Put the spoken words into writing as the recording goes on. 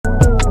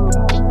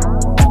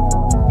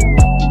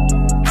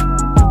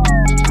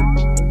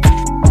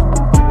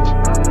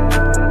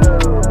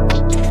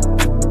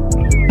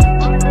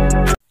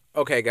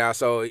Okay, guys.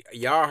 So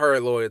y'all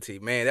heard loyalty,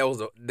 man. That was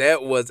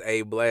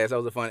a blast. That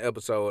was a fun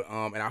episode.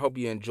 And I hope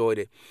you enjoyed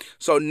it.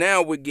 So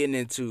now we're getting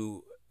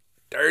into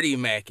Dirty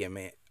Mackin,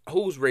 man.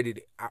 Who's ready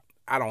to?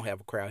 I don't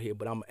have a crowd here,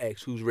 but I'm gonna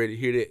ask who's ready to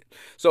hear that.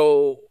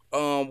 So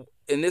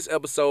in this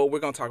episode, we're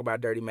gonna talk about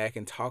Dirty Mac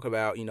and talk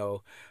about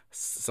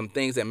some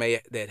things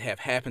that have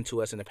happened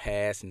to us in the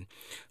past, and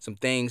some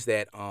things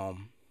that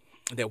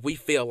we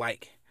feel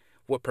like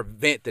would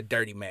prevent the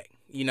Dirty Mac.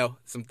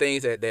 Some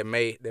things that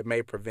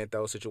may prevent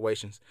those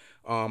situations.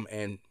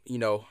 And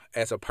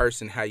as a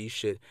person, how you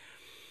should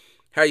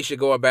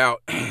go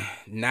about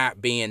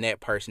not being that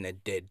person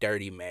that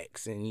dirty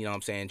max, and what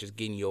I'm saying, just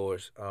getting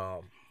yours,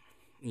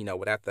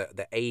 without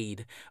the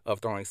aid of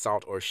throwing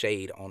salt or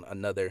shade on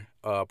another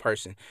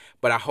person.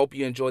 But I hope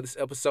you enjoyed this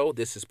episode.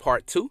 This is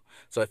part two.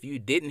 So if you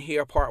didn't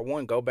hear part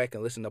one, go back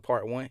and listen to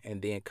part one,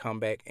 and then come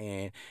back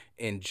and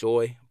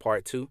enjoy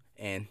part two.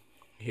 And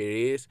here it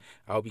is.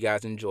 I hope you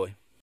guys enjoy.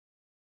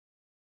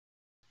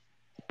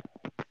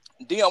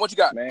 Dion, what you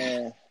got?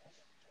 Man,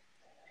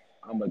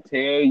 I'm gonna tell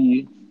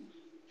you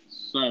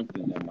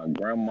something that my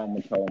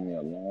grandmama told me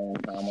a long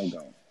time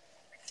ago.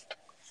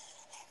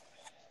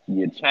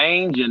 You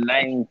change your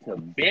name to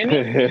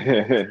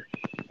Bennett,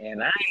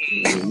 and I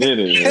ain't.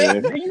 Minute,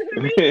 man. Do you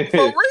hear me? For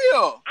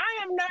real.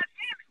 I am not.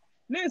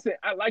 Listen,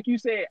 like you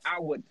said, I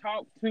would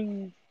talk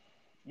to,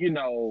 you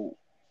know,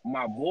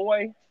 my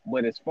boy,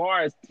 but as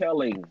far as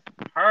telling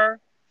her,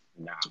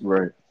 nah,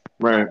 Right,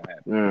 not right, gonna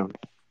happen.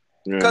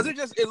 yeah, yeah. Cause it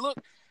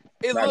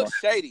Not gonna. looks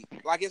shady.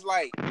 Like it's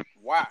like,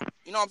 wow.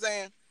 You know what I'm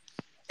saying?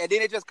 And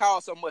then it just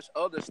caused so much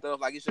other stuff.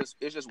 Like it's just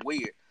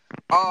weird.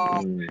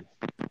 Um, Mm.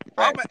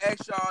 I'm Facts. gonna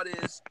ask y'all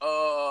this.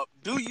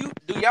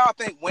 Do y'all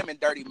think women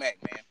dirty Mac,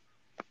 man?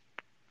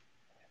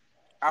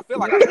 I feel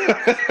like I should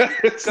ask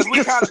because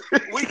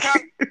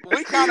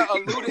we kind of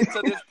alluded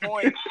to this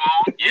point.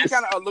 We Yes.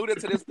 kind of alluded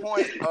to this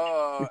point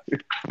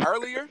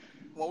earlier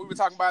when we were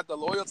talking about the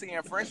loyalty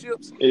and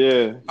friendships.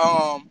 Yeah.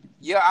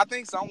 Yeah, I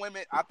think some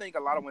women. I think a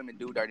lot of women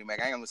do dirty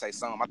Mac. I ain't gonna say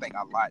some. I think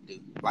a lot do.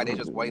 Like they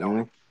just wait on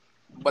Mhm. it,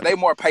 but they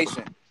more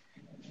patient.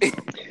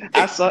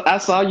 I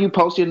saw you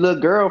post your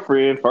little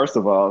girlfriend. First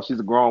of all, she's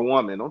a grown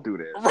woman. Don't do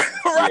that, man.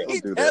 Right?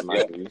 Don't do that, That's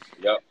Yep. lady.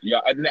 Yep.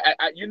 Yeah.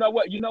 You know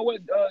what? You know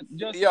what?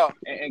 Justin yeah,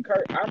 and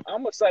Kurt. I'm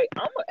gonna say.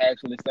 I'm gonna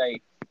actually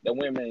say that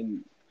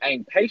women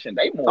ain't patient.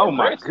 They more Oh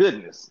my aggressive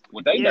goodness.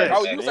 with they dirty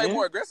Oh, Yes, Mac. you say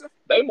more man. aggressive?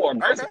 They more Okay.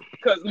 aggressive.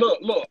 Cause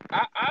look.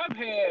 I've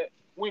had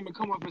women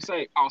come up and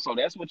say, "Oh, so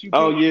that's what you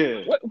Oh cute?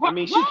 yeah. What? I What?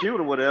 mean, she What? cute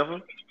or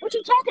whatever. What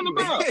you talking You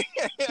know. about?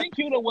 She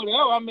cute or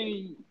whatever. I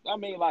mean,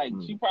 like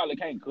Mm. she probably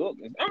can't cook.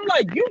 I'm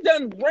like, you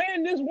done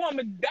ran this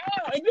woman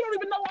down, and you don't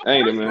even know her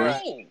Ain't it, first man?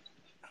 Right. name.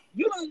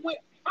 You done went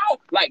out.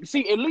 Like,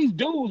 see, at least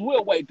dudes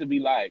will wait to be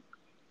like,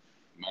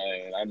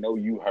 man, I know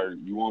you hurt.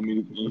 You want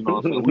me to, you know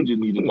what I'm saying? We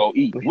just need to go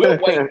eat. We'll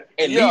wait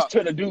at Yeah, least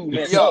till the dude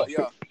mess yeah, up.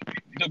 yeah.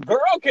 The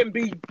girl can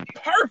be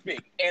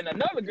perfect, and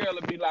another girl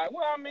will be like,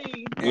 well,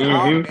 And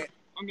all Mm-hmm.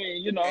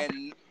 you know,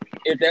 and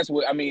if that's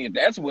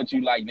what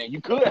you like, then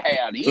you could have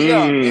yeah, these.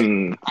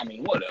 and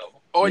Mm. Whatever.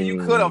 or you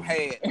could have Mm.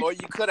 had, or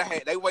you could have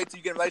had. They wait till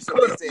you get in a relationship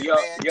and Could have. they said, Yup,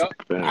 man, yup,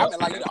 I've yup. been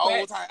like you That's the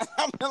whole facts. time.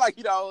 I've been like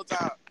you the whole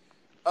time.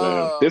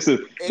 Damn. Uh, This is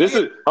and this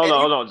then is hold and on, then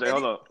hold on, Jay, and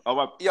then, hold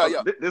on. yeah,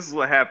 yeah. This is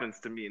what happens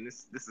to me, and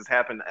this has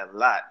happened a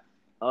lot.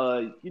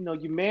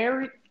 You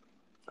married?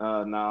 No,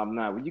 I'm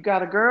not. Well, you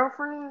got a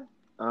girlfriend?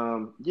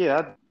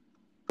 Yeah,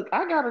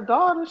 I got a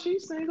daughter.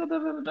 She's single. Da,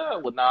 da, da, da.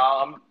 Well,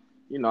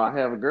 no, I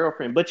have a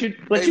girlfriend. But you're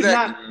Exactly.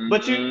 not.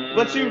 But you're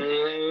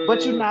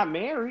Mm, not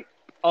married.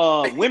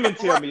 Women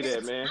tell me that,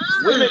 Right. man.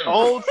 Women,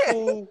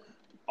 mm.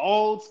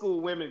 old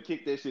school women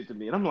kick that shit to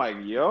me, and I'm like,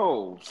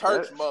 yo,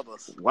 Church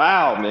mothers.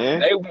 wow, man,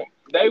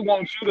 They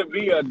want you to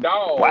be a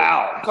dog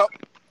wow, Co-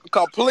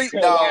 Complete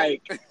to dog.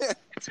 like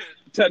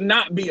to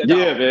not be a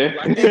yeah, dog. man.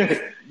 Like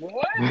and,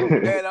 what?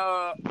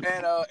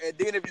 and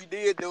then if you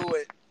did do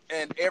it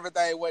and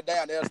everything went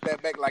down, they'll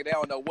step back like they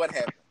don't know what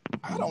happened.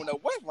 I don't know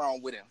what's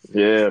wrong with him.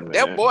 Yeah,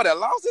 That man. boy that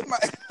lost his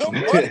mind. That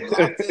boy that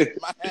lost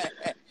his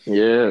mind.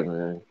 Yeah,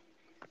 man.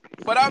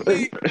 But I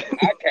mean,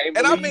 I can't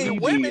and I believe mean he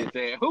women, did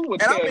that. Who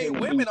would and I tell mean him to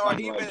do women are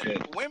something even like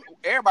that? women.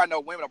 Everybody know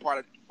women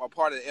are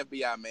part of the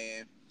FBI,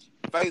 man.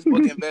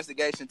 Facebook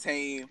investigation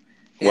team,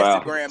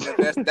 Wow, Instagram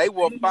invest. They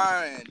will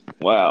find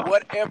wow.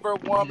 whatever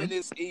woman Mhm.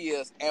 this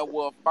is, and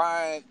will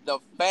find the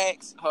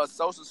facts, her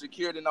social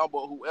security number,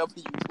 whoever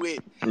you with,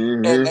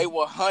 and they Mm-hmm.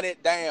 will hunt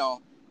it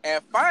down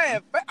and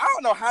find. I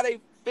don't know how they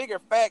figure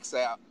facts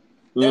out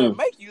that'll Mm,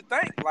 make you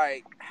think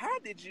like, how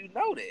did you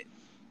know that?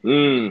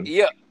 mm,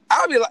 Yeah,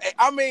 I'll be like,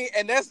 I mean,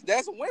 and that's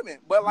women,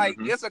 but like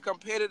Mhm. it's a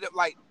competitive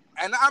like,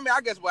 and I mean,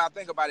 I guess when I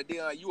think about it,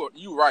 Dion,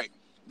 you right,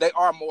 they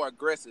are more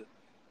aggressive,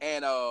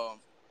 and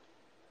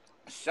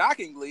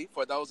shockingly,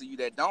 for those of you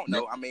that don't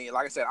Yep. know, I mean,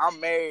 like I said, I'm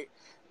married,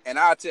 and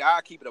I'll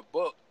keep it a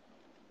book,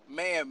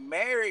 man.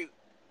 Married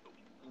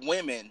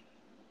women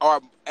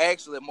are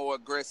actually more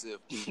aggressive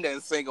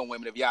than single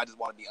women, if y'all just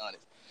want to be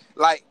honest,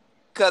 like.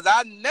 Cause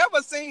I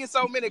never seen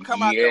so many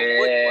come out the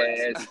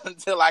woodworks Yes.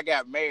 until I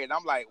got married.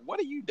 I'm like, what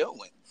are you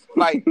doing?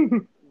 Like,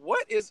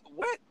 what is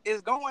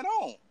going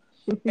on?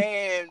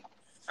 And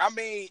I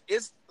mean,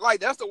 it's like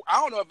that's the. I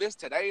don't know if it's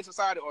today's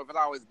society or if it's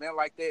always been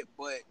like that,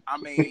 but I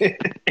mean,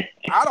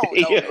 I don't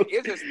know, man. Yo.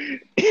 It's just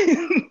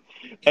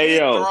Hey it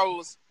yo,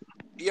 throws.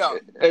 Yeah,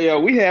 hey yo,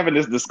 we having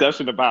this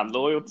discussion about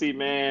loyalty,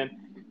 man.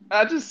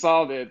 I just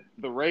saw that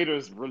the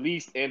Raiders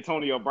released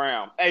Antonio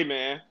Brown. Hey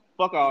man,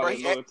 fuck all bro.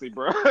 that loyalty,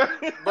 bro.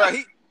 Bro,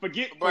 he,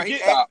 forget, bro, he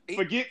forget, asked, Stop.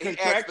 forget he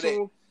asked for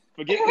that.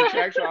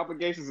 contractual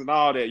obligations and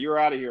all that. You're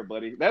out of here,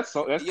 buddy. That's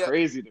Yeah,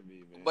 crazy to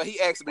me, man. but he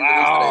asked to be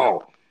released today though.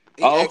 Wow.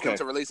 He Oh, asked them okay.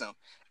 to release him,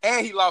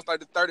 and he lost like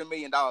 $30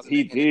 million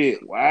He in the deal.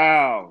 did.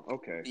 Wow.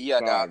 Okay. Yeah,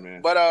 Sorry, dog.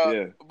 man. But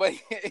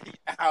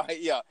Yeah.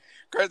 yeah,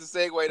 Chris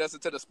segued us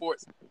into the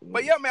sports.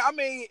 But yeah, man, I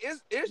mean,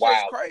 it's just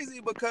Wow. crazy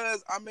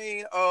because I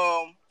mean,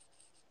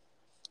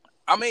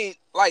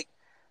 like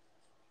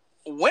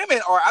women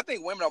are. I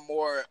think women are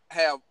more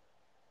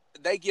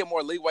they give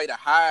more leeway to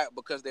hide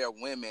because they're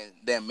women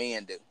than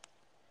men do.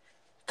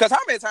 Because how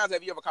many times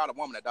have you ever called a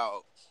woman a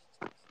dog?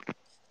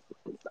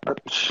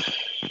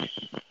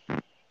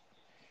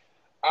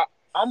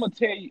 I'm gonna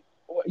tell you.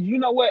 You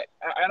know what?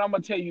 And I'm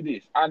gonna tell you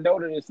this. I know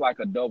that it's like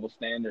a double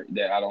standard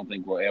that I don't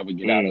think we'll ever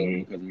get out of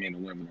Mhm. because men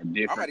and women are I'm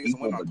different, about to get some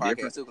equal women on but the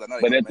different. podcast too because I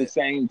know they're But gonna at be the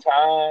same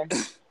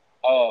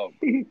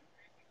time,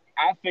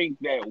 I think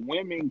that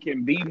women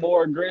can be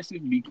more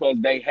aggressive because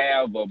they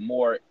have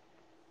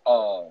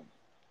uh,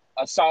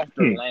 a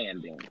softer Hmm.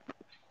 landing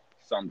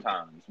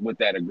sometimes with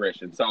that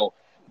aggression. So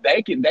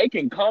they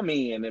can come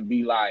in and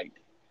be like,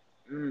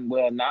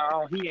 well,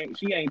 no, she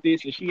ain't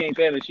this and she ain't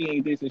that and she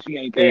ain't this and she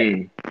ain't that,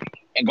 Mm.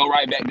 and go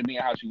right back to being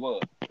how she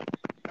was.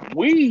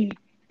 We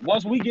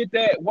Once we get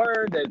that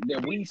word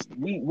that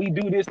we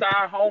do this to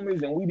our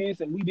homies and we this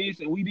and we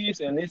this and we this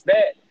and this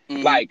that,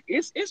 Mhm. like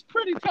it's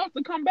pretty tough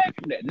to come back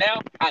from that.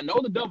 Now I know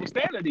the double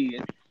standard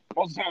is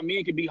most of the time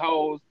men can be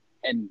hoes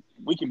and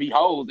we can be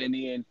hoes, and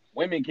then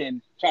women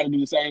can try to do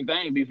the same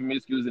thing, be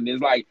promiscuous, and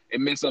it's like it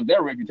mess up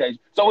their reputation.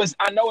 So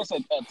I know it's a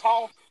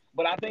toss,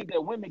 but I think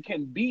that women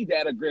can be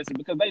that aggressive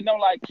because they know,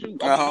 like,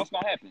 shoot, I mean, Uh-huh. what's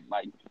gonna happen?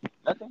 Like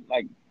nothing.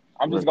 Like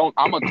I'm gonna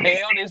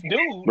tell this dude that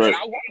Right.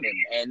 I want him,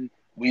 and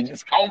we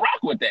just gonna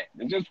rock with that.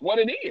 It's just what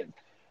it is.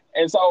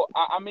 And so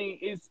I mean,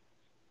 it's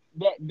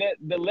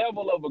the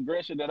level of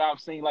aggression that I've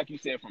seen, like you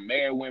said, from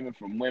married women,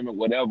 from women,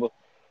 whatever,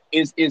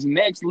 is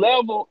next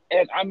level.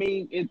 And I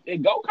mean,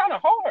 it go kind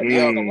of hard.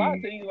 I ain't gonna lie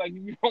Mm. to you. Like,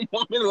 if you don't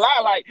want me to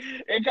lie, like,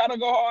 it kind of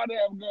go hard to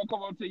have a girl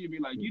come up to you and be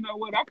like, you know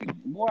what, I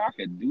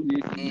could do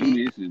this and Mhm.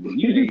 do this, and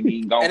you ain't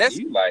even going. And that's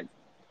You like,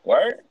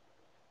 word.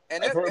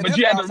 and Like, that's and but that's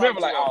you what have I to was talking remember,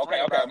 to like, a oh,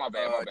 friend okay, about my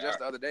bad. just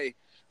the other day.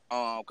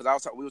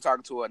 Because we were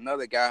talking to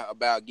another guy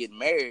about getting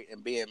married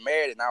and being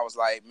married, and I was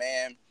like,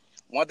 man,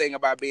 one thing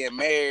about being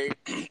married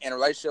in a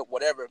relationship,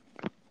 whatever,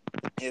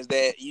 is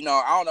that I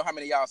don't know how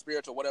many of y'all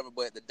spiritual, whatever,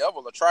 but the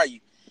devil will try you.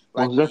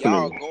 Like Most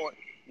definitely.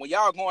 when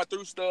y'all going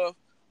through stuff,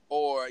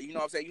 or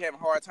what I'm saying, you having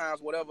hard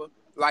times, whatever.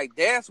 Like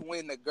that's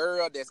when the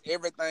girl that's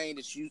everything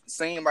that you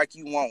seem like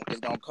you want is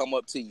gonna come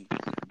up to you.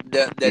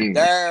 The Mm.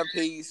 dime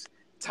piece,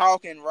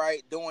 talking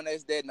right, doing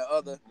this, that, and the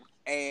other,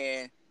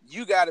 and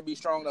you got to be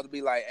strong enough to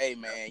be like, hey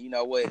man, you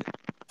know what?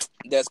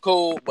 That's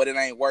cool, but it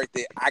ain't worth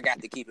it. I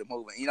got to keep it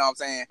moving. You know what I'm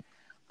saying?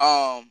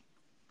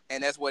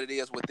 And that's what it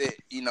is with it.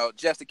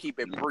 Just to keep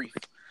it brief.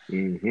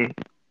 Mm-hmm.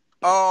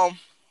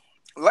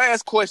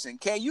 Last question: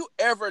 can you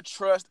ever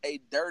trust a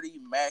dirty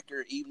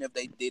Macker, even if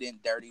they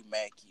didn't dirty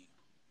Mac you?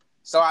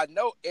 So I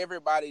know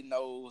everybody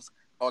knows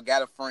or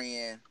got a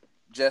friend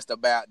just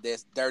about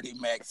this dirty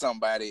Mac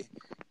somebody.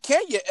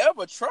 Can you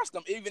ever trust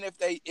them, even if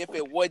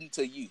it wasn't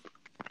to you?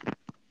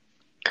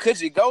 Could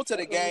you go to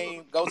the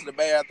game, go to the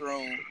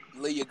bathroom,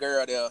 leave your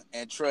girl there,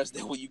 and trust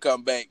that when you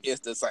come back,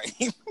 it's the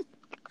same?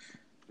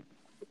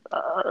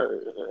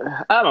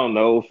 I don't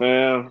know,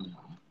 fam.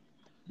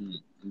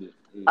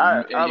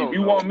 I If don't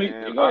you know, want me,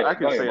 man. go I ahead,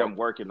 can say bro. I'm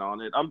working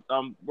on it.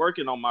 I'm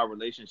working on my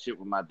relationship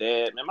with my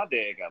dad. Man, my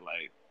dad got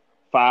like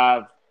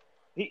 5.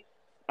 He,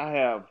 I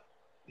have,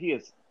 he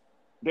has.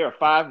 There are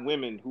 5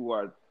 women who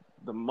are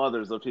the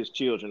mothers of his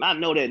children. I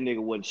know that nigga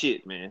wasn't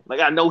shit, man. Like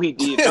I know he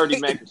did dirty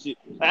Mac and shit.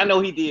 I know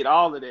he did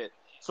all of that.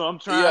 So I'm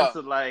trying Yeah.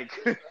 to like,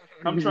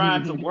 I'm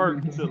trying to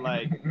work to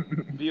like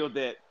build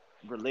that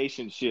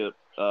relationship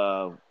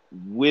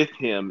with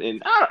him.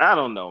 And I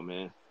don't know,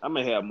 man. I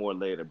may have more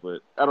later,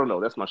 but I don't know.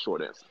 That's my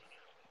short answer.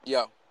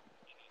 Yeah.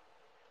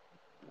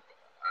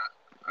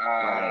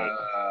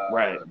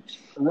 Right.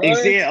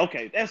 Trust, Yeah,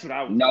 okay. That's what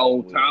I was no,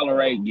 going with.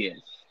 tolerate, yes.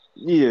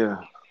 Yeah.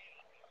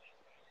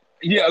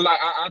 Yeah, like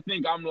I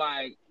think I'm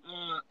like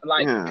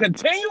Yeah.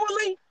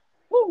 continually.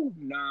 Woo,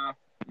 nah.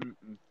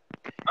 Mm-mm.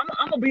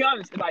 I'm gonna be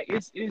honest. Like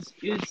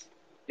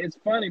it's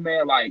funny,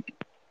 man. Like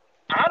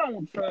I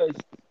don't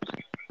trust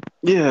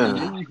Yeah.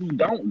 dudes who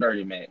don't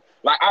dirty man.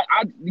 Like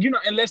I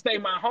unless they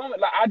my homie,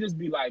 like I just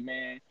be like,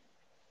 man,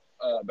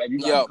 baby, you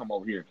gonna have Yeah. to come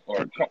over here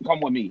or come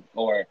with me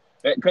or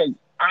because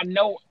I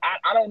know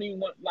I don't even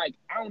want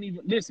I don't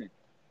even listen.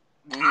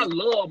 I Mm-hmm.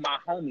 love my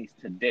homies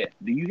to death.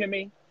 Do you hear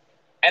me?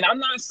 And I'm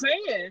not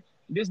saying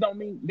this don't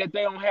mean that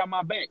they don't have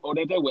my back or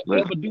that they would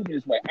Right. ever do me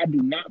this way. I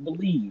do not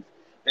believe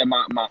that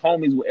my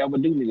homies will ever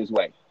do me this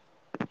way.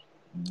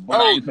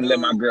 But I Oh ain't finna let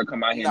my no, girl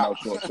come out here in no. no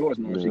short shorts,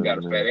 knowing she Yeah, got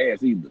a fat man.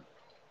 ass either.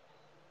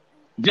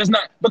 Just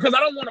not because I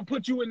don't want to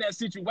put you in that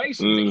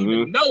situation to Mm-hmm.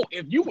 even know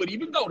if you would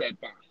even go that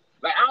far.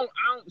 Like I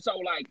don't. So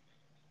like,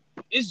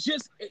 it's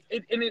just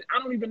I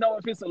don't even know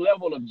if it's a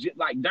level of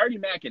like Dirty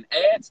Mac and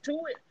adds to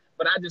it,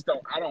 but I just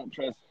don't. I don't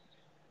trust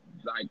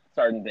like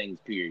certain things.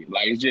 Period.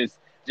 Like it's just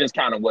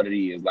kind of what it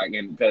is. Like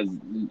and because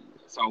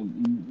so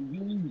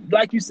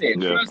like you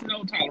said, Yeah. trust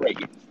no tolerate.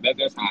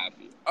 That's how I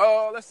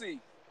feel. Let's see.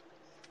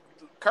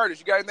 Curtis,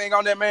 you got anything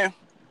on that, man?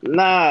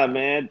 Nah,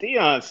 man.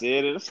 Dion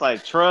said it. It's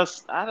like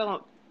trust. I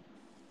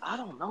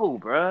don't know,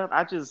 bro.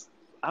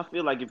 I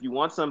feel like if you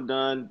want something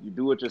done, you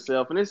do it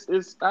yourself, and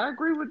it's. I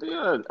agree with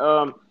Dion.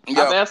 I've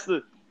Yeah. asked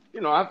the,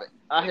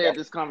 I had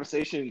this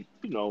conversation,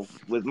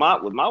 with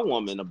my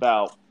woman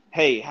about,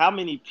 hey, how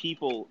many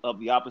people of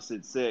the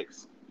opposite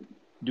sex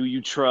do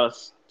you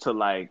trust to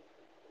like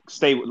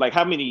stay with, like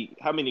how many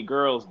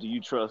girls do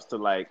you trust to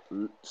like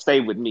stay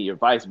with me or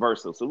vice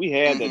versa? So we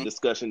had that Mm-hmm.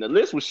 discussion. The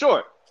list was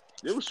short.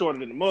 It was shorter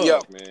than the Yeah.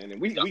 mug, man.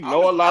 And we I'm.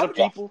 know a lot I'm. of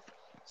people.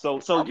 So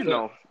I'm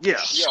gonna yeah.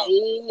 Yeah.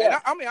 And yeah.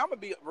 I mean, I'm gonna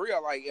be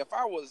real. Like, if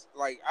I was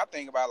like, I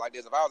think about it like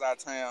this: if I was out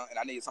of town and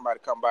I needed somebody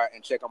to come by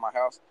and check on my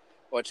house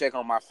or check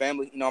on my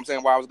family, you know what I'm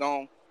saying, while I was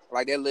gone,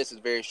 like that list is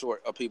very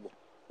short of people.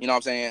 You know what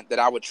I'm saying, that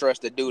I would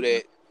trust to do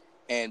that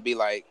and be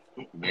like,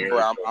 bro, Very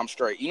short. I'm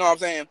straight. You know what I'm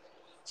saying?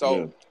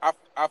 Yeah. So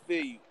I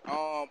feel you.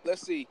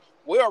 Let's see.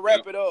 We'll Yep.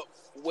 wrap it up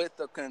with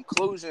the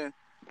conclusion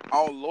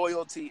on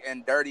loyalty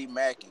and dirty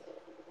macking.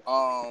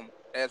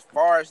 As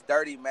far as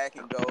dirty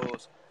macking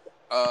goes,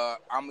 I'm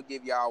gonna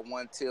give y'all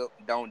one tip: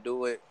 don't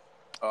do it.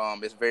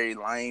 It's very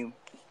lame,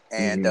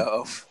 and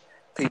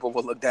people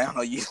will look down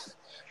on you.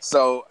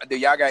 So, do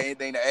y'all got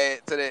anything to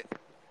add to that?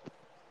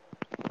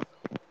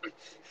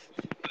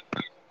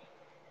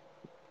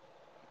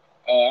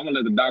 I'm gonna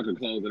let the doctor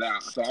close it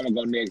out. So I'm gonna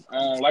go next.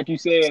 Like you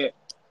said,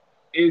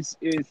 it's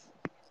it's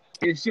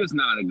it's just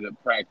not a good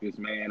practice,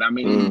 man. I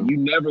mean, Mm. you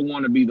never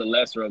want to be the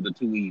lesser of the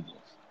two evils,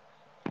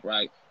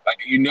 right? Like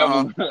you Uh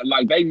never huh.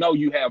 like they know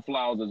you have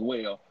flaws as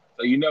well.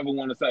 So you never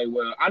want to say,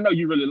 well, I know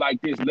you really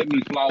like this. Let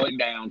me flaw it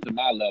down to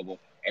my level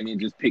and then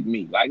just pick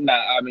me. Like, nah,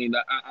 I mean,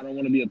 I don't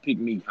want to be a pick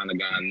me kind of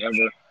guy. I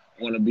never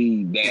want to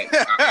be that.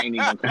 I ain't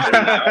even gonna call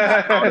his name. I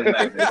might call his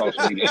name from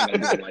social media. I ain't gonna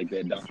do it like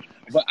that, though.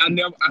 But I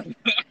never,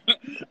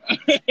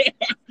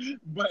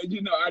 but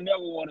I never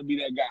want to be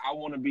that guy. I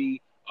want to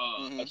be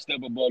Mm-hmm. a step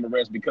above the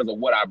rest because of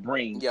what I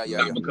bring, Yeah, yeah,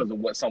 not yeah. because of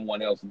what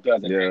someone else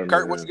doesn't Yeah, have.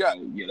 Kurt, what you man. got?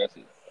 So yeah, that's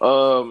it.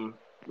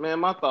 Man,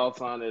 my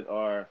thoughts on it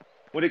are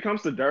when it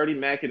comes to dirty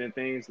macking and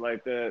things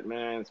like that,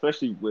 man,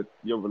 especially with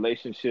your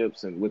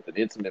relationships and with an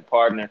intimate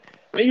partner,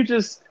 man, you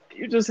just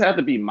have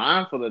to be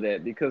mindful of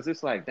that because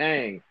it's like,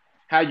 dang,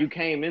 how you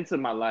came into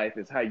my life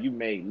is how you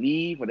may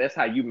leave, or that's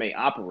how you may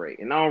operate.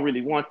 And I don't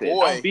really want that.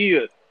 Boy,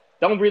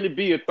 Don't really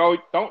be a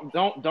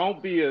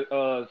don't be a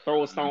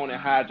throw a stone and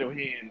hide your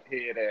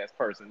head ass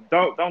person.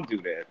 Don't do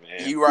that,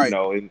 man. you right.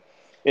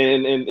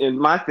 And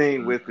my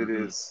thing with it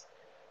is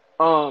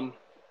um,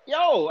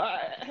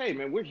 hey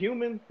man, we're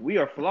human. We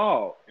are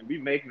flawed, and we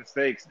make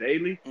mistakes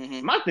daily.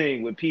 Mm-hmm. My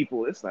thing with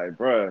people, it's like,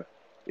 bruh,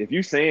 if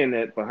you saying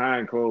that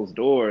behind closed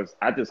doors,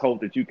 I just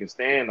hope that you can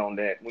stand on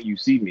that when you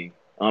see me.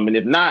 And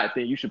if not,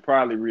 then you should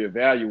probably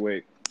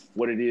reevaluate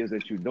what it is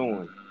that you're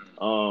doing.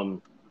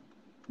 Um,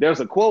 there's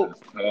a quote.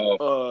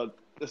 Uh,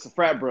 It's a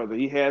frat brother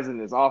he has in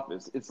his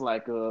office. It's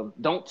like,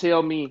 don't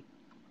tell me,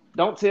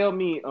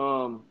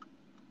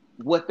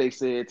 what they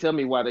said. Tell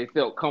me why they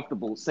felt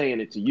comfortable saying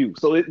it to you.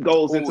 So it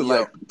goes Oh into yeah.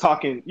 like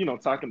talking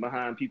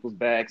behind people's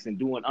backs and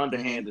doing Mm-hmm.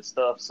 underhanded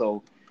stuff.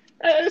 So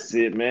that's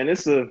it, man.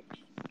 It's a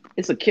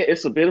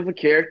bit of a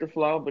character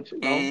flaw, but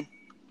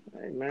Mm-hmm.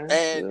 hey man,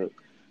 And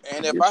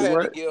and if get I you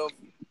had to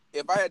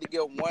right.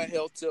 give one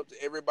health tip to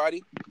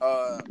everybody,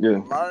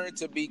 Yeah. learn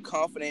to be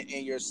confident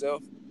in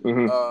yourself.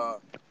 Mm-hmm. Uh,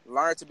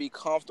 learn to be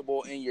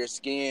comfortable in your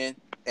skin,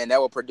 and that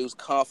will produce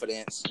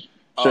confidence.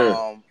 Sure.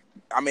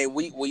 I mean,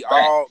 we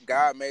fact. all,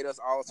 God made us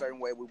all a certain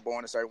way. We're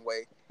born a certain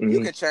way. You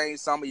Mm-hmm. can change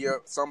some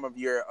of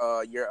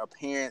your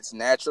appearance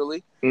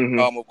naturally.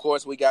 Mm-hmm. Of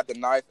course, we got the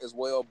knife as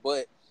well,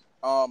 but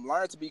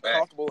learn to be Fact.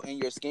 comfortable in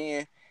your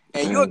skin,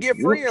 and you'll Man, get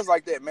friends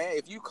like that, man.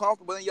 If you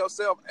comfortable in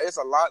yourself, it's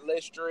a lot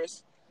less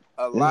stress,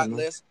 a yeah, lot man.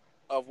 less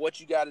of what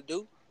you got to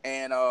do,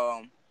 and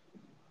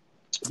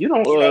You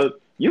don't you know,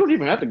 you don't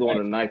even have to go on a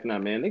Fact. knife now,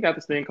 man. They got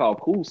this thing called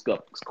cool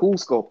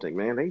sculpting,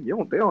 man. They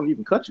don't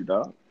even cut you,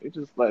 dog. They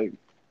just like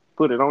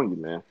put it on you,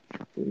 man.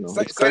 It's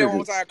say that one crazy.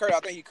 more time, Kurt. I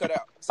think you cut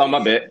out. Oh, Say it my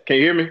again. bad. Can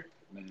you hear me?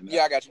 Man,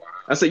 Yeah, I got you.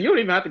 I said you don't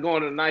even have to go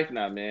on a knife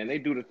now, man. They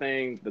do the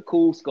thing, the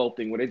cool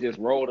sculpting, where they just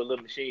roll the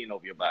little machine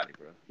over your body,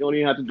 bro. You don't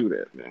even have to do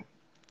that, man.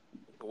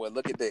 Well,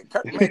 look at that,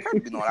 Kurt, man.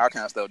 Kurt be doing all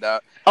kind of stuff,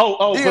 dog.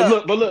 But Dion,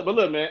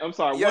 look, man. I'm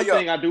sorry. yeah, One yeah.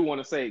 thing I do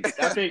want to say,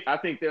 I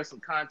think there's some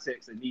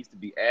context that needs to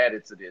be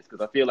added to this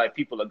because I feel like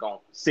people are gonna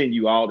send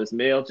you all this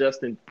mail,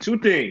 Justin. Two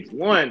things.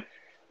 One,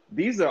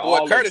 these are Boy,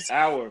 all of Curtis,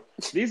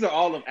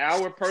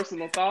 our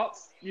personal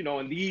thoughts,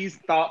 and these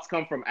thoughts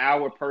come from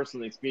our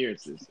personal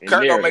experiences and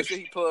Kurt gonna make sure narratives.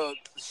 he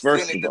send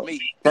First it of to all, me.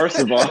 first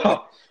of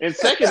all, and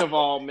second of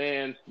all,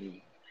 man.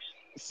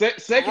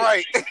 Second,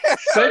 Right.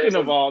 second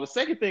of all, the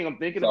second thing I'm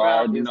thinking So,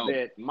 about you is know.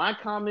 that my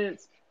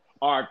comments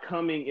are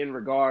coming in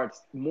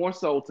regards more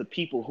so to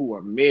people who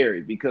are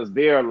married because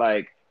there are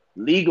like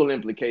legal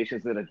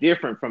implications that are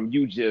different from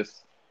you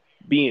just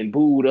being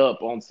booed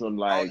up on some On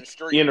like the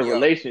street, inner yeah.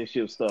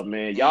 relationship stuff,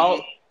 man.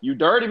 Y'all, you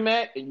dirty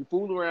Mac and you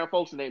fooling around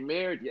folks and they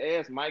married, your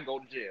ass might go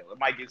to jail. It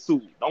might get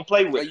sued. Don't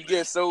play So with you it.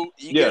 get sued.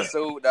 You Yeah. get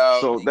sued,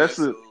 dog. So You that's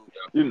get a, sued.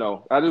 you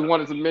know, I just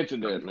wanted to mention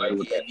that, Don't play man.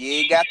 with that. If you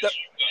ain't got the,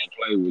 Don't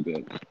play with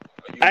that.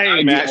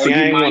 Hey, man, see,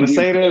 I ain't want to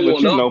say that, but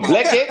you know,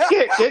 black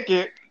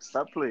get.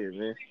 Stop playing,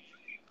 man.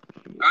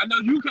 I know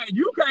you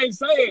can't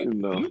say it. You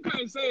know. You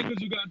can't say it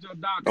because you got your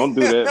doctor. Don't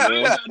do that, I man.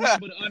 ain't got nothing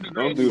but an undergrad.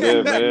 Don't do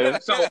that,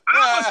 man. So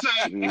I'm gonna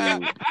say.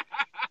 Mm.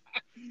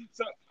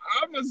 So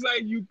I'm gonna say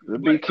you.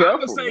 Just be careful,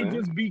 I'm gonna say man.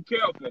 just be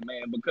careful,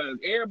 man, because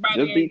everybody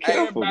Just be ain't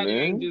careful, everybody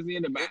ain't man. just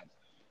anybody.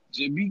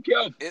 Just be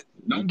careful.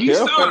 Don't Be be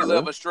careful, better sorry.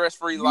 live a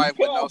stress-free Be life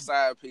with no careful.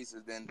 side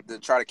pieces than to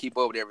try to keep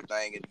up with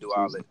everything and do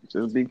all that.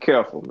 Just be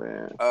careful,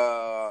 man.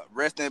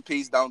 Rest in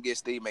peace. Don't get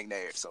Steve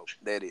McNair. So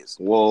that is.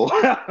 Whoa,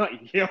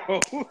 yo,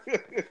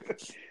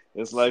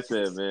 it's like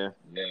that, man.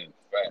 Yeah,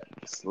 right.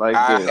 It's like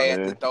I that, had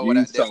man. to throw You it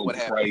out. That's so what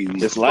happened.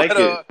 crazy. It's like But,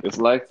 it. It's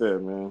like that,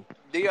 man.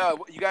 Dion,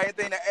 you got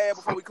anything to add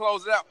before we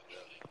close it out?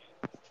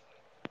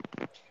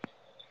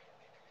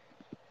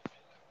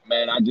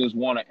 Man, I just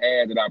want to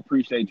add that I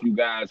appreciate you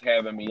guys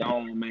having me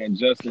on, man.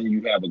 Justin,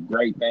 you have a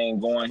great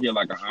thing going here.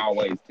 Like I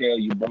always tell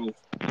you, bro,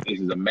 this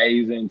is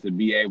amazing to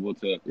be able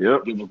to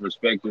give a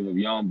perspective of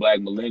young black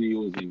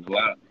millennials and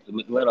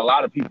let a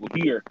lot of people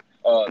hear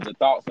the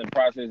thoughts and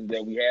processes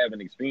that we have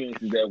and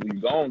experiences that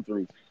we've gone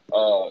through.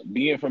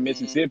 Being from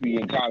Mississippi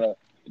and kind of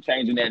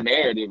changing that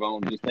narrative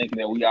on just thinking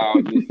that we all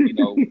just,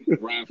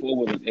 ride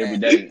forward every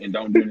day and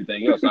don't do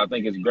anything else. So I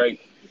think it's great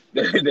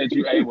that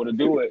you're able to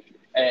do it.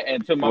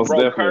 And to my Most bro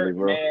definitely, Kurt,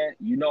 bro. man,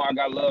 you know I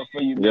got love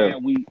for you,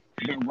 man. We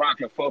been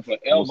rocking for Most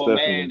forever,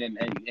 definitely.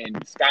 man.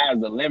 And sky's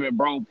the limit,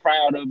 bro.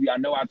 Proud of you. I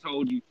know I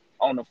told you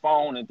on the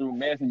phone and through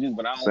messages,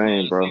 but I don't Same,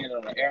 mind bro. saying it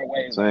on the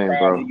airwaves. Same, I'm proud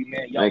bro. of you,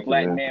 man. Young Thank you,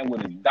 black man. man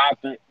with his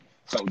doctorate.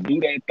 So do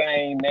that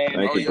thing, man.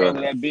 Thank And you, bro.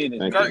 handle that business,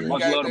 Thank man. you, man.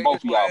 Much Kurt, you love got to anything both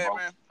of you want y'all,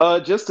 to add, bro.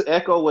 man? Just to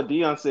echo what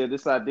Dion said,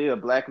 this idea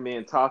of black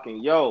men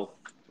talking,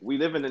 we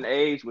live in an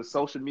age with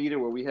social media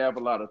where we have a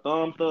lot of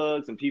thumb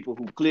thugs and people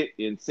who click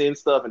and send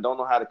stuff and don't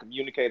know how to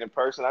communicate in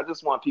person. I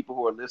just want people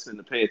who are listening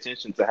to pay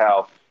attention to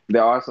how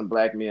there are some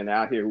black men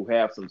out here who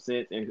have some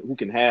sense and who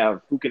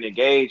can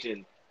engage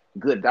in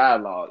good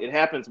dialogue. It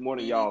happens more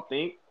than y'all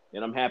think,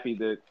 and I'm happy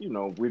that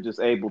we're just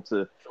able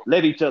to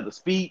let each other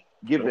speak,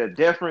 give their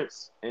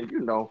deference, and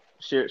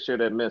share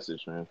that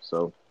message, man.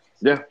 So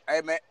yeah.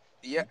 Hey, man.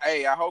 Yeah,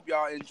 hey, I hope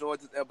y'all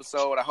enjoyed this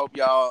episode. I hope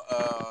y'all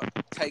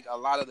take a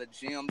lot of the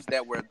gems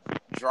that were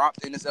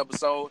dropped in this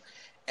episode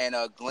and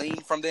glean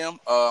from them.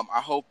 I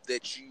hope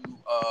that you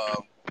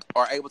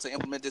are able to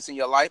implement this in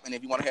your life. And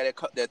if you want to have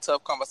that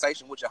tough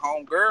conversation with your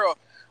home girl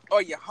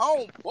or your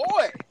home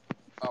boy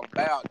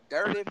about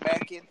dirty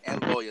macking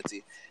and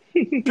loyalty,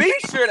 be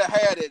sure to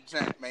have that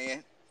junk,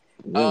 man.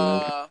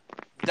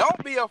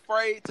 Don't be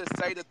afraid to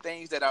say the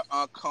things that are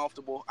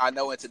uncomfortable. I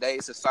know in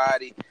today's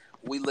society,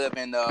 we live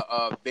in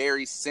a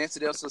very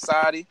sensitive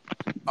society.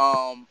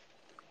 And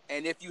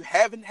if you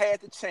haven't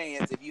had the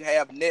chance, if you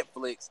have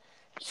Netflix,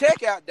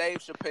 check out Dave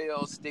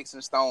Chappelle's Sticks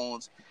and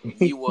Stones.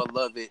 You will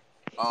love it.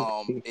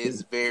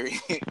 It's very,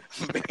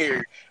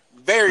 very,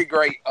 very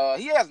great.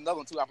 He has another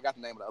one too. I forgot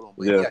the name of the other one,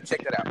 but yeah,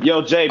 check that out.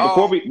 Yo, Jay,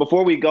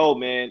 before we go,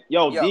 man.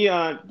 Yeah.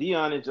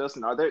 Dion and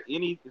Justin, is there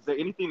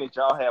anything that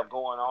y'all have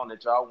going on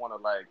that y'all want to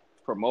like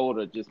promote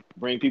or just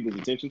bring people's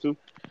attention to?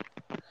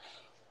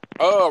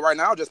 Right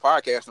now, just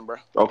podcasting, bro.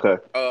 Okay.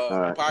 All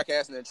right.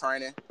 Podcasting and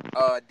training.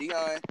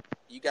 Dion,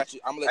 you got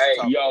you. I'm gonna let you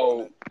talk. Hey,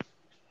 yo.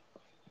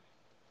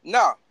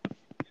 No.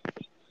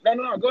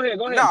 No. Go ahead.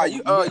 Nah,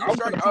 you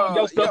straight.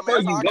 Your stuff man,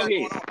 first. that's all I Go got ahead.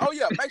 going on. Oh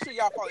yeah, make sure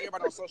y'all follow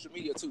everybody on social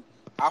media too.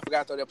 I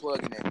forgot to throw that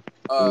plug in there.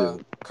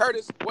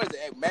 Curtis, what is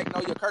it?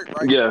 Magnolia Kurt,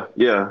 right?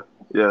 Yeah.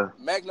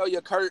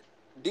 Magnolia Kurt.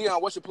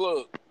 Dion, what's your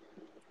plug?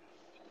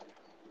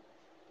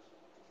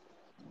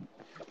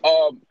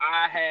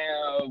 I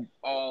have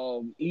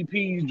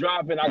EPs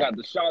dropping. I got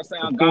the Shaw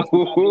Sound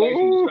Gospel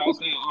compilation, the Shaw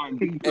Sound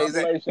R&B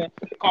compilation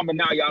coming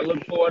out. Y'all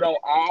look for it on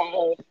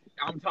all.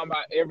 I'm talking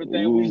about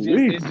everything.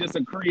 It's just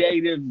a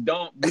creative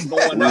dump. We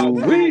going out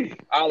with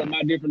all of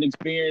my different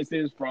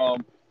experiences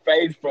from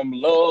faith, from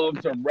love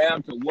to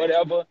rap to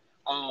whatever.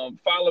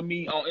 Follow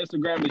me on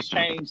Instagram. It's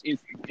changed.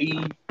 It's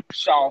the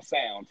Shaw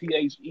Sound.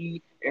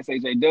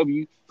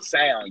 THESHAW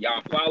Sound.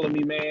 Y'all follow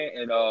me, man,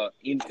 and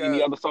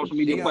any other social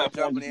media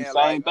platforms. It's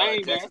the same thing,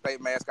 man. Texas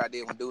State mascot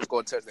did when dudes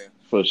scored a touchdown.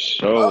 For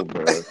sure,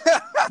 bro.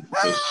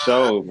 For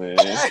sure, man.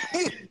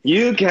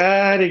 You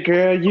got it,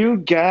 girl. You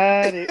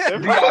got it.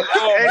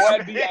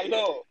 I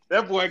love.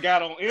 That boy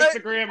got on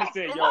Instagram and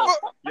said,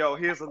 yo,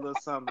 here's a little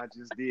something I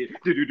just did.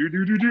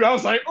 I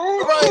was like,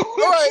 oh.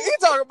 Right. He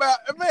talking about,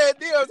 man,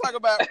 Dion's talking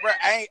about, bro,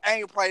 I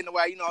ain't playing the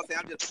way, you know what I'm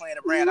saying? I'm just playing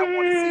around. I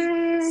want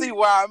to see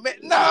where I'm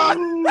at.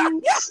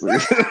 No.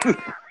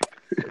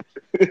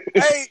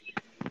 Hey,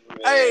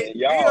 Hey,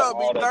 Y'all Dion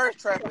be are the thirst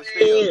trapping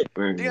still. shit.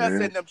 Hey, Dion man.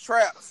 setting them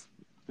traps.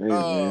 Hey,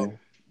 man.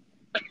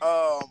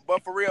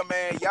 But for real,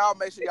 man, y'all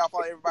make sure y'all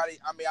follow everybody.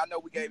 I mean, I know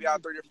we gave y'all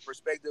 3 different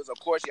perspectives. Of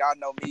course, y'all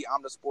know me.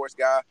 I'm the sports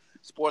guy,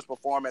 sports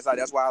performance.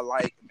 That's why I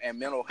like and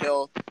mental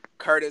health.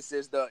 Curtis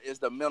is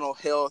the mental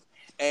health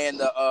and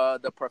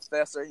the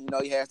professor. You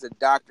know, he has the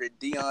doctorate.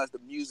 Dion's the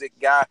music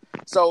guy.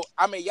 So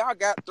I mean, y'all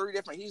got 3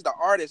 different. He's the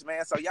artist,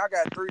 man. So y'all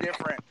got 3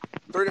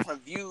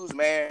 different views,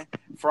 man,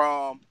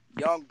 from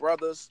young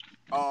brothers.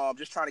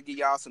 Just trying to give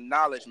y'all some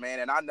knowledge,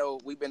 man. And I know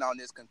we've been on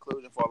this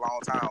conclusion for a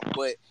long time,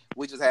 but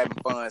we just having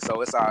fun,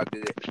 so it's all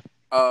good.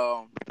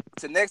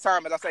 Till next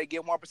time, as I say,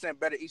 get 1%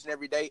 better each and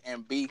every day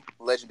and be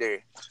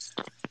legendary.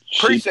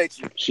 Appreciate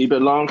you. She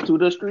belongs to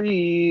the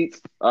streets.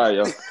 All right,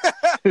 yo.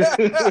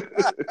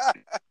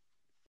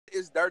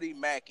 It's Dirty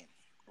Mackin,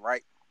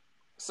 right?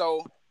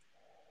 So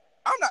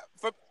I'm not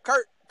for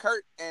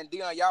Kurt and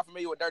Dion. Y'all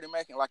familiar with Dirty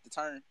Mackin, like the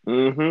term?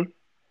 Mm-hmm.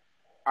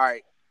 All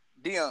right,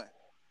 Dion.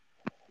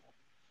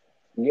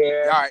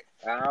 Yeah, All right.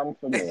 I'm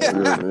familiar.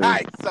 All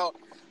right.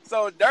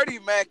 So Dirty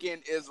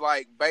Mackin is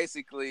like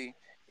basically,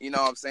 you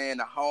know what I'm saying,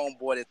 the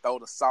homeboy that throw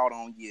the salt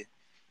on you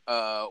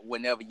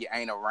whenever you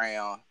ain't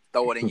around,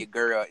 throw it in your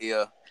girl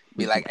ear,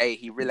 be like, hey,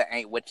 he really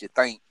ain't what you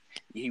think.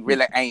 He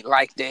really ain't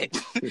like that.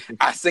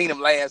 I seen him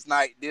last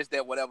night, this,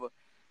 that, whatever.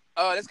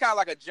 It's kind of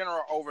like a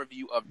general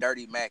overview of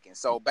Dirty Mackin.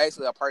 So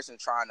basically a person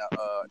trying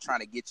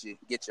to get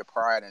your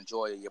pride and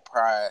joy of your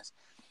prize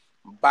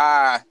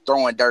by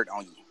throwing dirt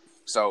on you.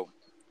 So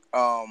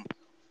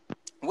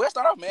we'll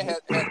start off, man.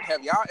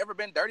 Have y'all ever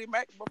been Dirty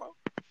Mac before?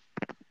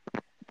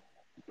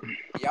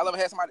 Y'all ever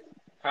had somebody?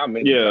 How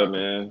many? Yeah, times?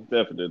 man,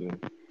 definitely.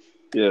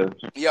 Yeah.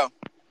 Yeah.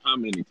 How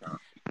many times?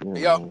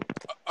 Yeah.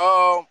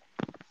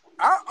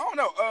 I don't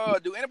know.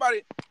 Do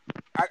anybody?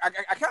 I kind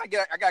of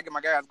I gotta get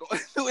my guys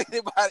going. Do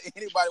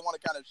anybody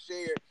want to kind of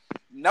share?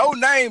 No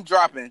name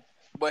dropping,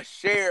 but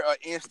share an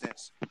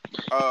instance.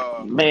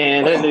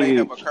 Man, where that it may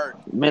have nigga, occurred.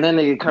 man, that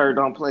nigga Kurt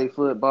don't play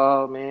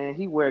football, man.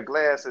 He wear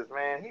glasses,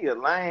 man. He a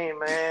lame,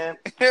 man.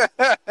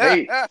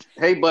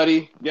 Hey,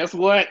 buddy. Guess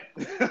what?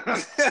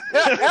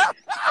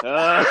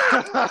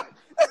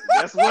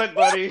 Guess what,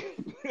 buddy?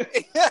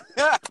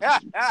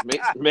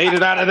 Made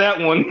it out of that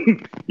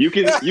one. You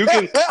can.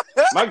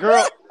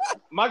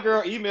 My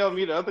girl emailed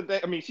me the other day.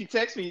 I mean, she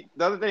texted me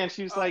the other day, and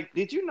she was like,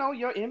 "Did you know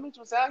your image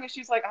was out here?"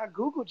 She's like, "I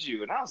googled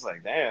you," and I was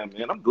like, "Damn,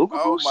 man, I'm Googleable."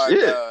 Oh my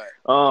Shit. God.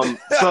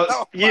 So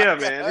Oh yeah,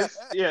 my man.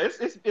 God.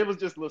 It was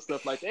just little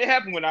stuff like that. It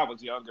happened when I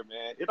was younger,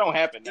 man. It don't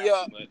happen now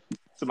Yeah. too much,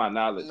 to my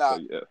knowledge. Nah.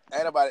 So yeah.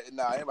 Anybody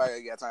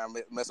got time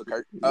to mess with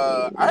Kurt?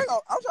 I'm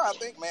trying to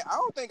think, man. I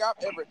don't think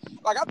I've ever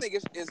I think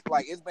it's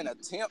like it's been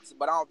attempts,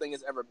 but I don't think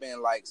it's ever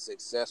been like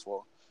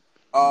successful.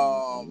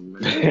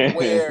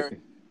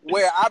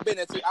 Where I've been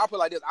into, I put it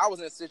like this: I was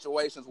in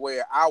situations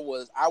where I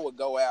would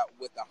go out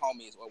with the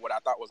homies or what I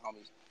thought was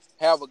homies,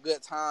 have a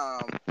good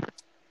time,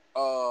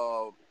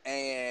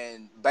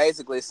 and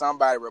basically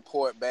somebody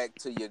report back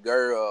to your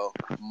girl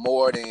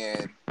more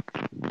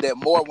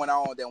went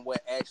on than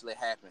what actually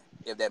happened,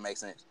 if that makes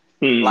sense.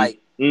 Like,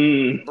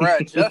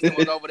 bruh, Justin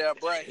was over there,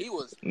 bruh. He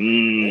was,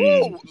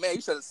 woo, man.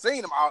 You should have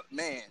seen him out,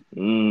 man.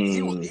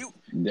 He was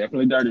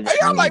definitely Dirty Mac. Hey,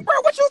 I'm like, bro,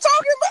 what you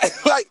talking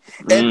about? Like,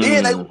 and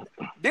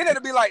then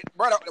it'll be like,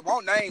 bro, it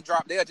won't name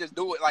drop. They'll just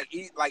do it like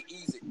easy.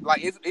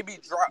 Like it be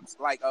drops.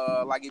 Like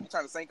if you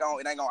turn the sync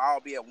on, it ain't gonna all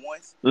be at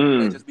once.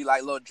 It'll just be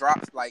like little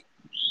drops, like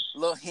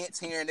little hints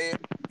here and there,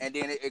 and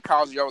then it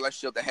causes your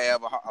relationship to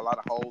have a lot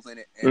of holes in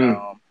it and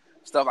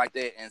stuff like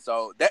that. And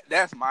so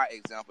that's my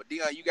example.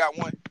 Dion, you got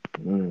one?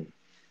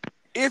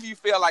 If you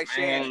feel like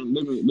sharing,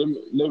 let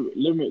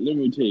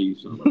me tell you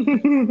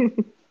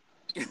something.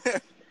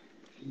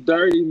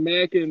 Dirty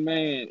Mackin,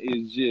 man,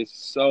 is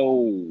just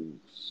so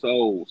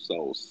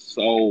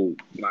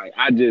like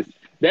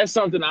that's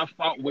something I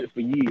fought with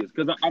for years.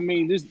 Cause I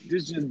mean this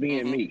just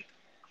being me.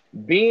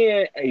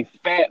 Being a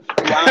fat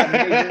fly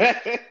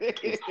nigga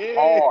is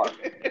hard.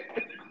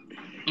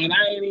 And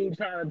I ain't even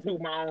trying to toot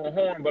my own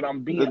horn, but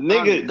I'm being the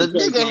nigga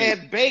like,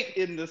 had baked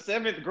in the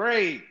 7th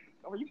grade.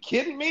 Are you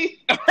kidding me?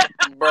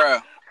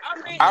 Bruh. I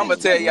mean, I'm gonna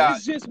tell y'all,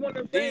 it's just one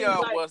of the Dion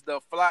things, like, was the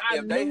fly.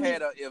 If they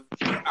had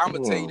I'm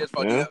gonna tell you this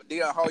for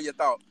Dion, hold your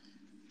thought.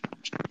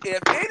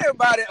 If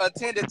anybody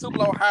attended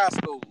Tupelo High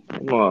School,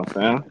 come on,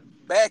 fam,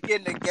 back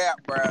in the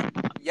Gap, bro,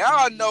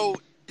 y'all know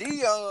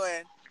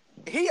Dion.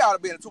 He ought to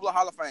be in the Tupelo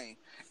Hall of Fame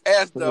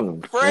as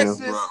the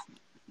freshest,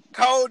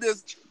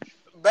 coldest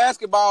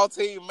basketball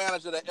team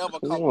manager that ever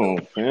come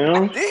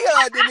through. Dion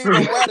didn't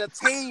even wear the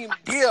team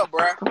gear,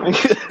 bro.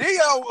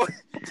 Dion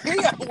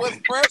was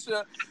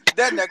fresher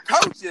than the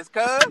coaches,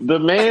 cuz. The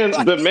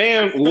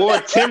man wore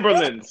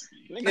Timberlands.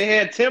 They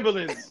had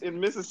Timberlands in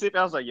Mississippi.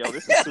 I was like, yo,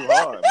 this is too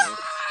hard,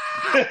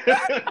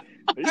 man.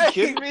 Are you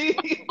kidding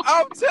me?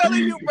 I'm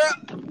telling you, bro.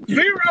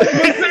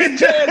 0%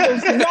 chance of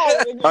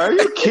snow. Are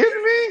you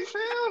kidding me,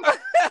 fam?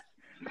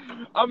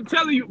 I'm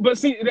telling you, but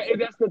see,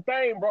 that's the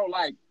thing, bro.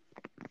 Like,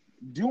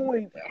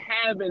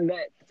 having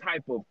that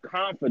type of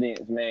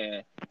confidence,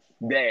 man,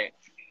 that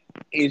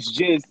it's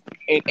just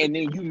and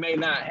then you may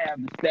not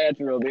have the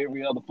stature of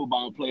every other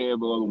football player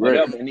or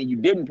whatever, and then you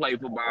didn't play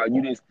football.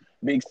 You this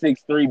big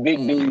 6'3"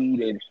 big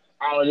dude and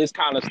all of this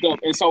kind of stuff.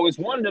 And so it's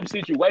one of them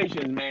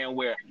situations, man,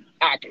 where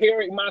I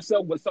carried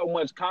myself with so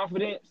much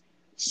confidence.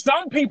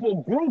 Some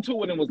people grew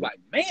to it and was like,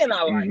 man,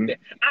 I like that.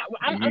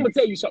 I'm gonna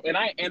tell you something,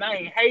 and I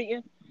ain't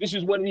hating. This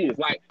is what it is.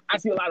 Like, I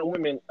see a lot of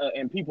women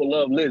and people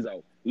love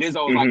Lizzo.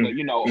 Lizzo is like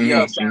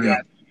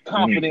a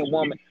confident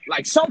woman.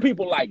 Like, some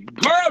people like,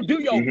 girl,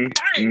 do your thing.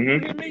 You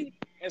hear me?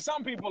 And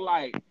some people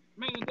like,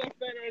 man, that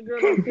fat ass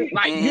girl.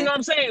 Like, you know what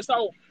I'm saying?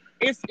 So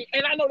and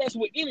I know that's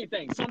with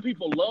anything. Some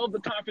people love the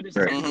confidence,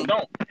 some people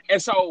don't.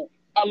 And so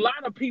a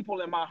lot of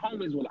people and my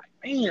homies were like,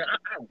 man, I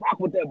rock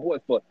with that boy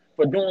for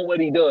doing what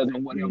he does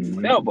and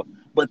whatever.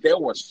 But there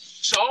were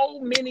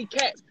so many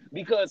cats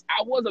because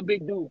I was a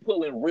big dude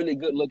pulling really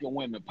good looking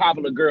women,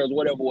 popular girls,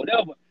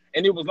 whatever.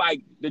 And it was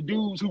like the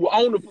dudes who were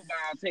on the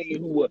football team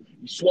who were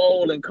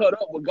swole and cut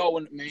up were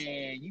going,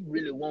 man, you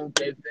really want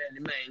that fatty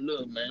man?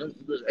 Look, man,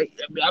 look,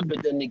 I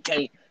bet that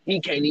nigga he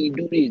can't even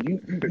do this. You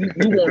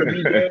want to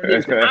be doing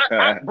this? Bro,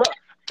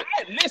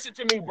 listen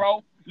to me,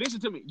 bro.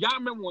 Listen to me. Y'all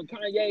remember when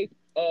Kanye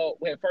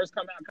had first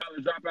come out,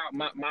 College Dropout,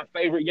 my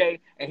favorite Ye,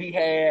 and he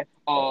had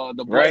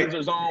the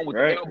blazers on with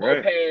the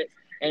elbow pads,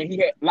 and he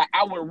had like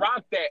I would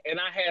rock that,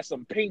 and I had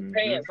some pink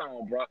pants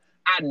on, bro.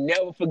 I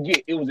never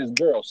forget. It was this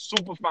girl,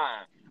 super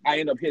fine. I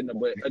ended up hitting her,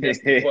 but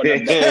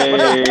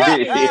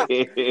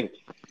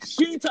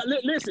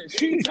listen.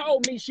 She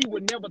told me she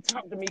would never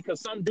talk to me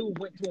because some dude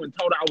went to and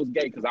told her I was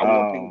gay because I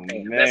wore pink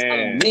pants. Man. That's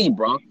on me,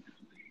 bro.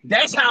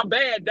 That's how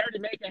bad Dirty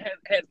Mackin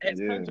has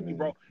come to me,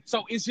 bro.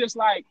 So it's just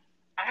like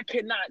I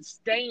cannot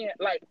stand.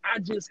 Like I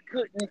just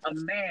couldn't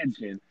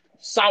imagine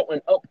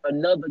salting up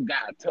another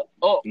guy to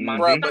up my.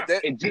 Bro, but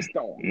it just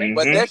don't.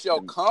 But that's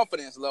your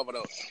confidence level,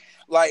 though.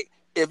 Like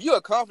if you're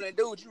a confident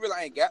dude, you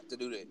really ain't got to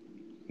do that.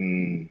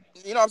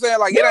 You know what I'm saying?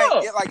 Like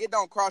it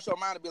don't cross your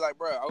mind to be like,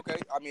 bro, okay.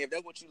 I mean, if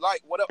that's what you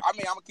like, whatever. I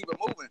mean, I'm gonna keep it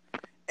moving.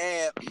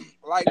 And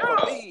like for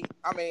me,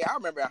 I mean, I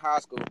remember in high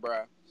school,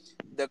 bro.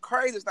 The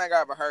craziest thing I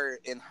ever heard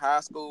in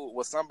high school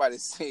was somebody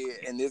said,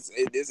 and this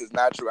is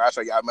not true. I'll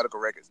show y'all medical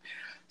records.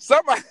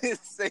 Somebody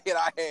said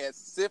I had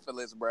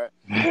syphilis, bro.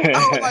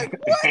 I was like,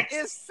 what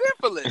is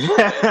syphilis?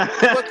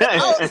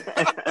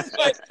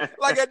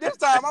 like at this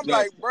time, I'm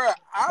like, bro,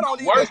 I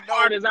don't even know. Worst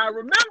part is I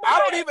remember.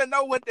 I don't even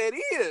know what that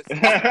is.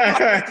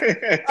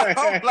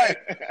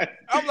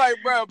 I'm like,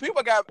 bro,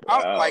 people got.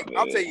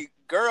 I'll tell you.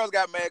 Girls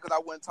got mad because I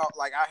wouldn't talk,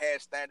 like I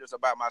had standards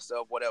about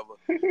myself, whatever.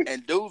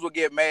 And dudes would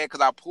get mad because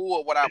I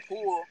pulled what I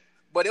pulled.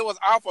 But it was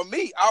off of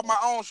me, off my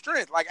own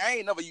strength. Like I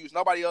ain't never used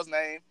nobody else's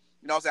name.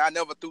 You know what I'm saying? I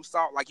never threw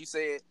salt, like you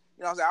said. You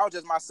know what I'm saying? I was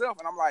just myself.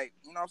 And I'm like,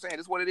 you know what I'm saying?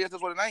 This is what it is, this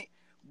is what it ain't.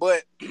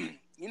 But, you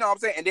know what I'm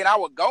saying? And then I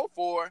would go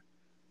for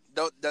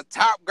the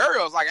top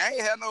girls. Like I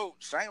ain't had no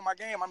shame in my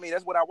game. I mean,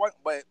 that's what I want.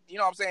 But, you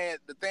know what I'm saying?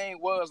 The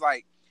thing was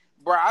like,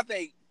 bro, I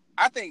think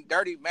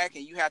Dirty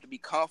Mackin, you have to be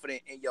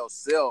confident in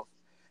yourself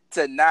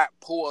to not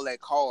pull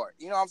that card.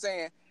 You know what I'm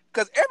saying?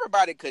 Because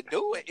everybody could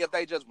do it if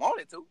they just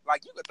wanted to.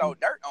 Like, you could throw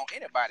dirt on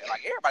anybody.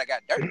 Like, everybody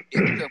got dirt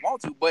if you just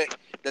want to. But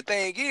the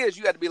thing is,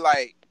 you have to be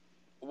like,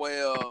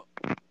 well,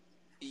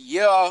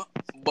 yeah,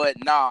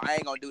 but nah, I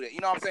ain't going to do that.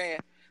 You know what I'm saying?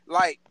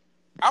 Like,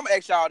 I'm going to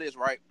ask y'all this,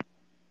 right?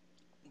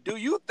 Do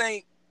you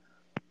think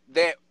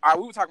that,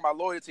 we were talking about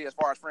loyalty as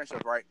far as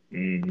friendships, right?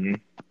 Mm-hmm.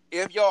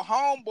 If your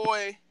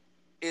homeboy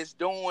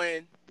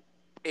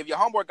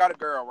got a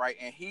girl, right,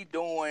 and he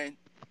doing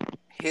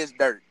his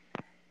dirt,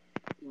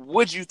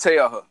 would you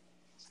tell her?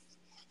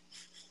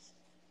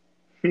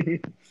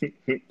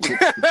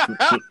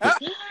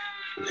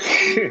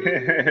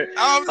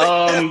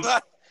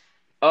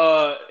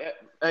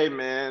 Hey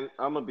man,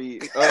 I'm gonna be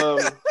fam.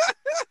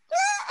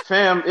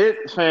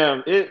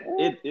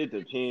 It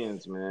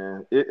depends,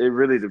 man. It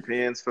really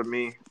depends for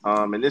me.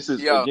 And this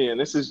is again,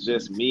 this is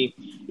just me.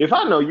 If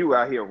I know you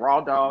out here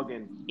raw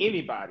dogging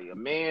anybody, a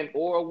man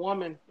or a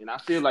woman, and I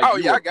feel like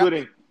you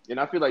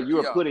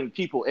are putting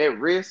people at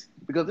risk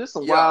because there's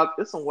some wild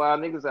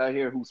niggas out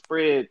here who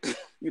spread,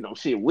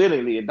 shit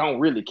willingly and don't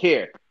really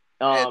care.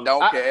 And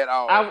don't care at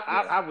all.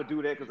 I would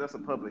do that because that's a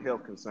public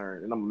health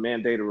concern, and I'm a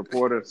mandated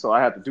reporter, so I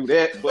have to do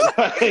that. But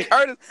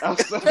Curtis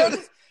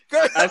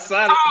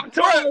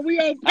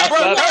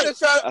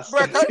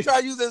try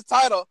to use his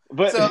title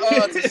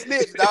to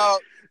snitch,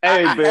 dog.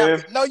 Hey,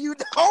 man. No, you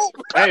don't.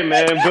 Hey,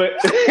 man, but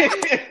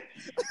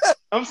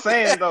I'm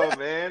saying though,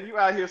 man, you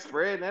out here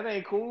spreading, that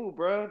ain't cool,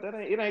 bro.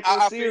 It ain't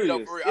so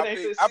serious. It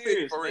ain't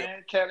serious,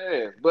 man. Cat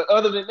ass. But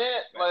other than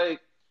that,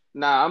 like,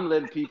 nah, I'm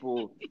letting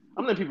people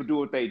do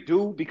what they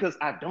do because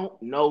I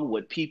don't know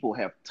what people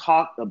have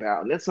talked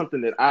about, and that's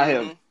something that I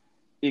have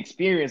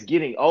experienced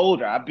getting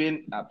older. I've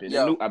been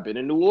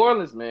in New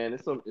Orleans, man.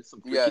 It's some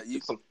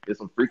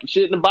freaky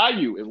shit in the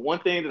bayou. It's one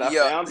thing that I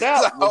found out.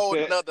 That's a whole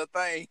another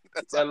thing.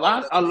 A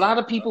lot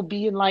of people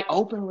be in like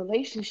open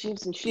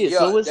relationships and shit.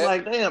 So it's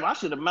like, damn, I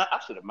should have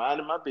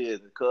minded my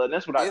business, cuz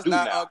that's what I do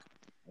now.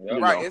 Yeah.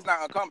 Right, know. it's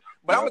not uncommon.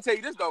 But I'm Yeah. gonna tell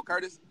you this though,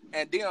 Curtis,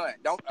 and then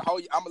don't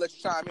hold. I'm gonna let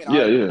you chime in. Yeah, all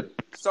right? yeah.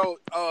 So,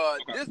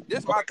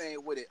 this my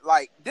thing with it.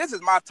 Like, this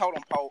is my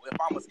totem pole.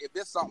 If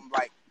it's something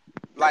like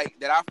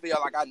that, I feel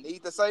like I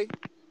need to say.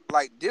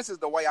 Like, this is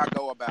the way I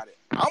go about it.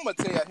 I'm gonna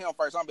tell him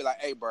first. I'm gonna be like,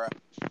 hey, bro,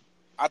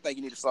 I think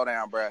you need to slow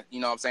down, bro. You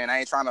know what I'm saying? I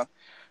ain't trying to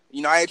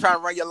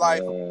run your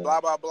life,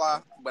 blah blah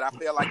blah. But I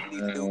feel like you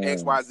need to do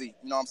X, Y, Z.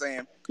 You know what I'm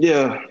saying?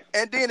 Yeah.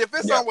 And then if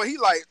it's Yeah. something where he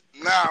like,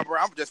 nah, bro,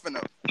 I'm just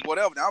finna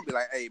whatever, then I'll be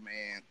like, hey,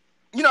 man.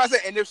 You know what I'm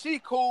saying? And if she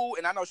cool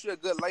and I know she a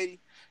good lady,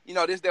 you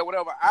know, this, that,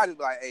 whatever, I just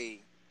be like,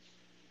 hey,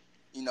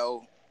 you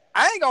know,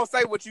 I ain't gonna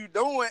say what you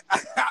doing.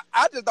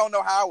 I just don't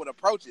know how I would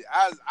approach it.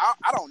 I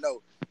don't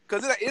know.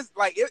 Cause it's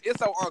like, it's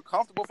so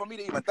uncomfortable for me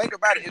to even think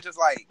about it. It's just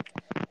like,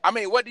 I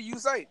mean, what do you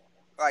say?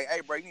 Like,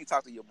 hey, bro, you need to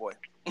talk to your boy.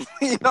 You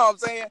know what I'm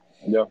saying?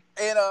 Yeah.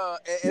 And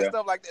Yeah.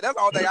 stuff like that. That's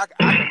the only thing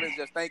I can really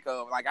just think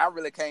of. Like, I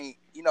really can't,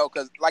 you know,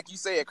 because like you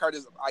said,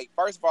 Curtis, like,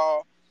 first of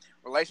all,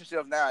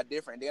 relationships now are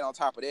different. Then on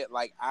top of that,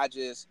 like,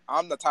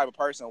 I'm the type of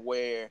person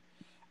where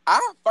I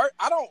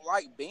don't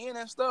like being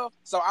and stuff,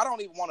 so I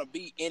don't even want to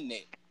be in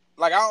it.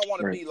 Like, I don't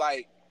want to be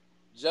like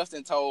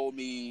Justin told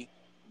me,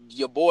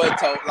 your boy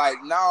told,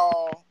 like,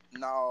 no,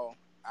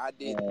 I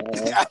didn't.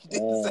 I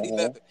didn't say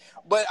nothing.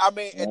 But I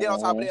mean, and then on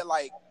top of that,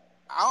 like,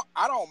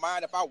 I don't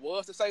mind if I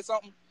was to say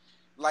something.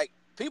 Like,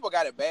 people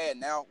got it bad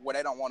now where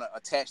they don't want to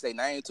attach their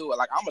name to it.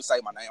 Like, I'm gonna say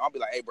my name. I'll be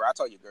like, hey, bro, I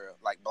told you, girl.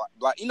 Like, blah,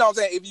 blah. You know what I'm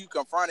saying? If you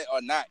confront it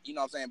or not, you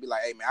know what I'm saying? Be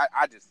like, hey, man,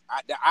 I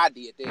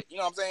did that. You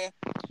know what I'm saying?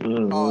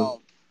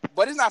 Mm-hmm.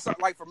 But it's not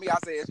something like, for me, I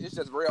say it's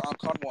just real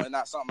uncomfortable and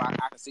not something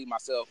I can see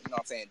myself, you know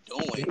what I'm saying,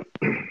 doing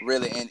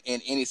really in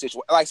any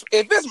situation. Like,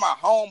 if it's my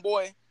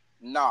homeboy,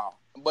 nah.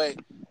 But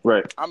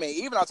Right. I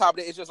mean, even on top of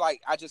that, it's just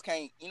like, I just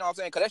can't, you know what I'm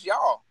saying? Because that's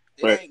y'all.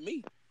 It Right. ain't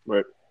me.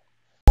 Right.